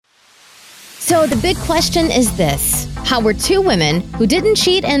So the big question is this. How were two women who didn't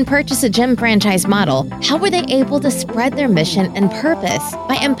cheat and purchase a gym franchise model, how were they able to spread their mission and purpose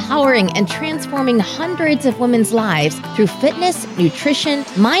by empowering and transforming hundreds of women's lives through fitness, nutrition,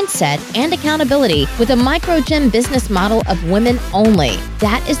 mindset, and accountability with a micro gym business model of women only?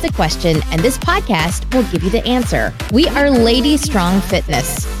 That is the question, and this podcast will give you the answer. We are Lady Strong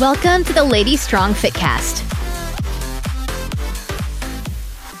Fitness. Welcome to the Lady Strong Fitcast.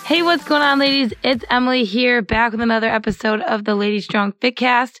 Hey, what's going on, ladies? It's Emily here, back with another episode of the Lady Strong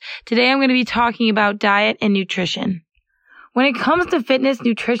Fitcast. Today, I'm going to be talking about diet and nutrition. When it comes to fitness,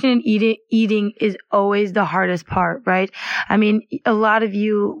 nutrition and eating is always the hardest part, right? I mean, a lot of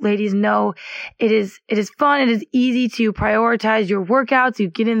you ladies know it is fun. It is easy to prioritize your workouts. You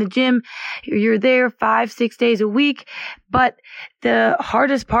get in the gym, you're there 5-6 days a week, but the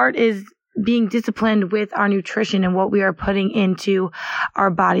hardest part is being disciplined with our nutrition and what we are putting into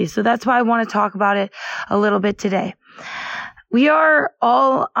our bodies. So that's why I want to talk about it a little bit today. We are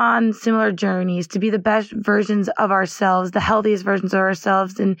all on similar journeys to be the best versions of ourselves, the healthiest versions of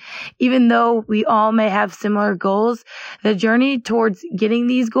ourselves. And even though we all may have similar goals, the journey towards getting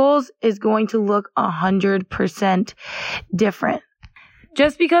these goals is going to look 100% different.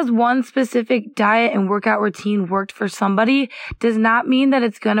 Just because one specific diet and workout routine worked for somebody does not mean that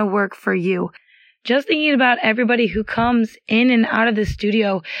it's going to work for you. Just thinking about everybody who comes in and out of the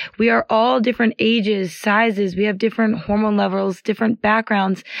studio, we are all different ages, sizes, we have different hormone levels, different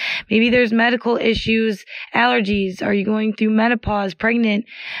backgrounds. Maybe there's medical issues, allergies, are you going through menopause, pregnant,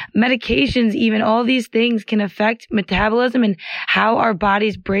 medications even. All these things can affect metabolism and how our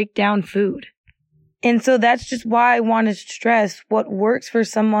bodies break down food. And so that's just why I want to stress what works for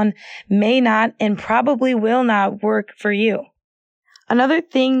someone may not and probably will not work for you. Another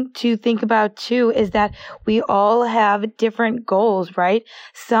thing to think about too is that we all have different goals, right?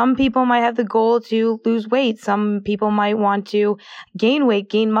 Some people might have the goal to lose weight. Some people might want to gain weight,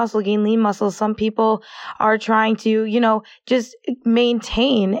 gain muscle, gain lean muscle. Some people are trying to, just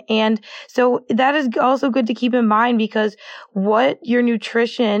maintain. And so that is also good to keep in mind, because what your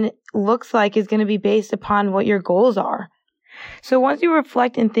nutrition looks like is going to be based upon what your goals are. So once you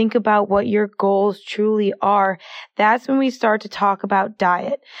reflect and think about what your goals truly are, that's when we start to talk about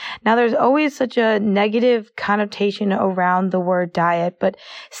diet. Now, there's always such a negative connotation around the word diet, but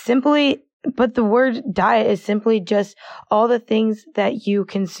the word diet is simply just all the things that you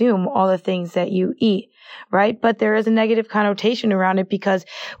consume, all the things that you eat, right? But there is a negative connotation around it because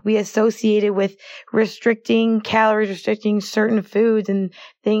we associate it with restricting calories, restricting certain foods and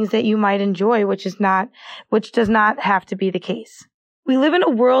things that you might enjoy, which does not have to be the case. We live in a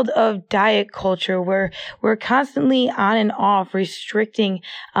world of diet culture where we're constantly on and off restricting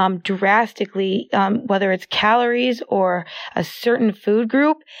drastically, whether it's calories or a certain food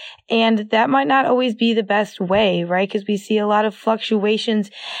group. And that might not always be the best way, right? Because we see a lot of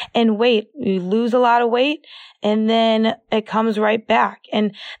fluctuations in weight. We lose a lot of weight and then it comes right back.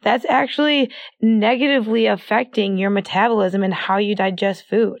 And that's actually negatively affecting your metabolism and how you digest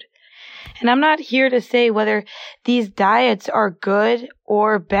food. And I'm not here to say whether these diets are good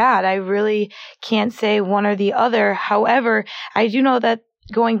or bad. I really can't say one or the other. However, I do know that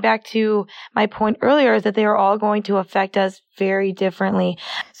going back to my point earlier is that they are all going to affect us very differently.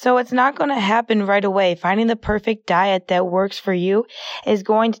 So it's not going to happen right away. Finding the perfect diet that works for you is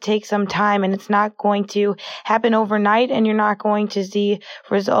going to take some time, and it's not going to happen overnight, and you're not going to see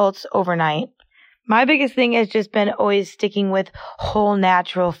results overnight. My biggest thing has just been always sticking with whole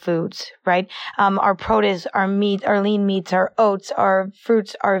natural foods, right? Our produce, our meat, our lean meats, our oats, our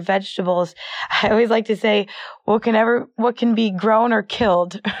fruits, our vegetables. I always like to say, what can be grown or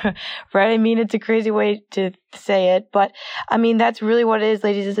killed, right? I mean, it's a crazy way to say it, but I mean, that's really what it is,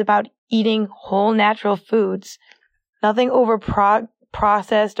 ladies. It's about eating whole natural foods. Nothing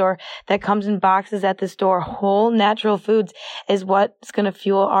processed or that comes in boxes at the store. Whole natural foods is what's going to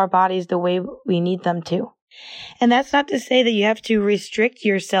fuel our bodies the way we need them to. And that's not to say that you have to restrict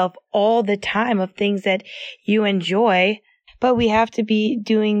yourself all the time of things that you enjoy, but we have to be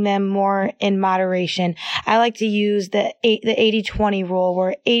doing them more in moderation. I like to use the 80-20 rule,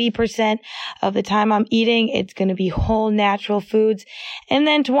 where 80% of the time I'm eating, it's going to be whole natural foods. And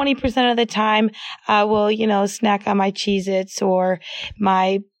then 20% of the time, I will, snack on my Cheez-Its or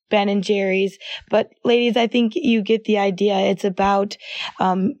my Ben and Jerry's. But ladies, I think you get the idea. It's about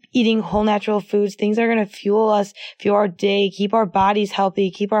eating whole natural foods. Things are going to fuel us, fuel our day, keep our bodies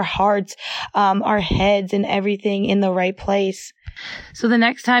healthy, keep our hearts, our heads and everything in the right place. So the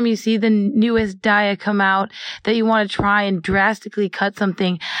next time you see the newest diet come out that you want to try and drastically cut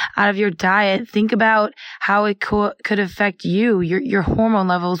something out of your diet, think about how it could affect you, your hormone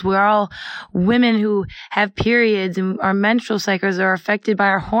levels. We're all women who have periods, and our menstrual cycles are affected by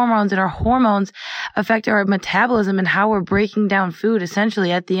our hormones, and our hormones affect our metabolism and how we're breaking down food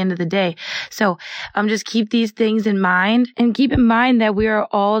essentially at the end of the day. So just keep these things in mind, and keep in mind that we are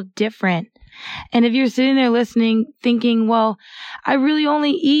all different. And if you're sitting there listening, thinking, well, I really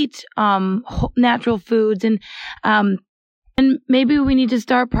only eat natural foods, and maybe we need to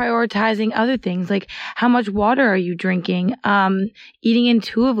start prioritizing other things, like how much water are you drinking, eating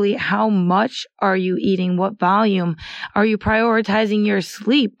intuitively, how much are you eating, what volume, are you prioritizing your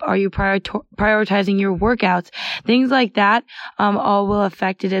sleep, are you prioritizing your workouts, things like that all will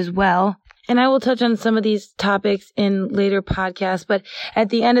affect it as well. And I will touch on some of these topics in later podcasts. But at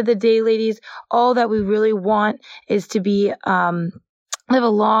the end of the day, ladies, all that we really want is to be live a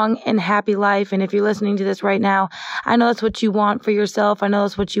long and happy life. And if you're listening to this right now, I know that's what you want for yourself. I know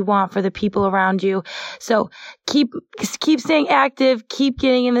that's what you want for the people around you. So keep staying active, keep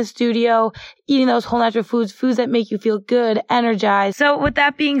getting in the studio, eating those whole natural foods that make you feel good, energized. So with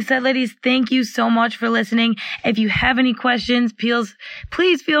that being said, ladies, thank you so much for listening. If you have any questions,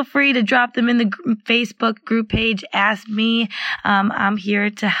 please feel free to drop them in the Facebook group page, Ask Me. I'm here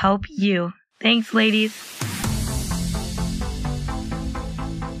to help you. Thanks, ladies.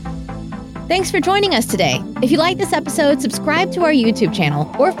 Thanks for joining us today. If you like this episode, subscribe to our YouTube channel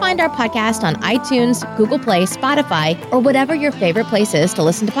or find our podcast on iTunes, Google Play, Spotify, or whatever your favorite place is to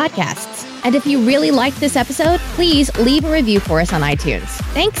listen to podcasts. And if you really liked this episode, please leave a review for us on iTunes.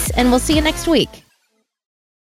 Thanks, and we'll see you next week.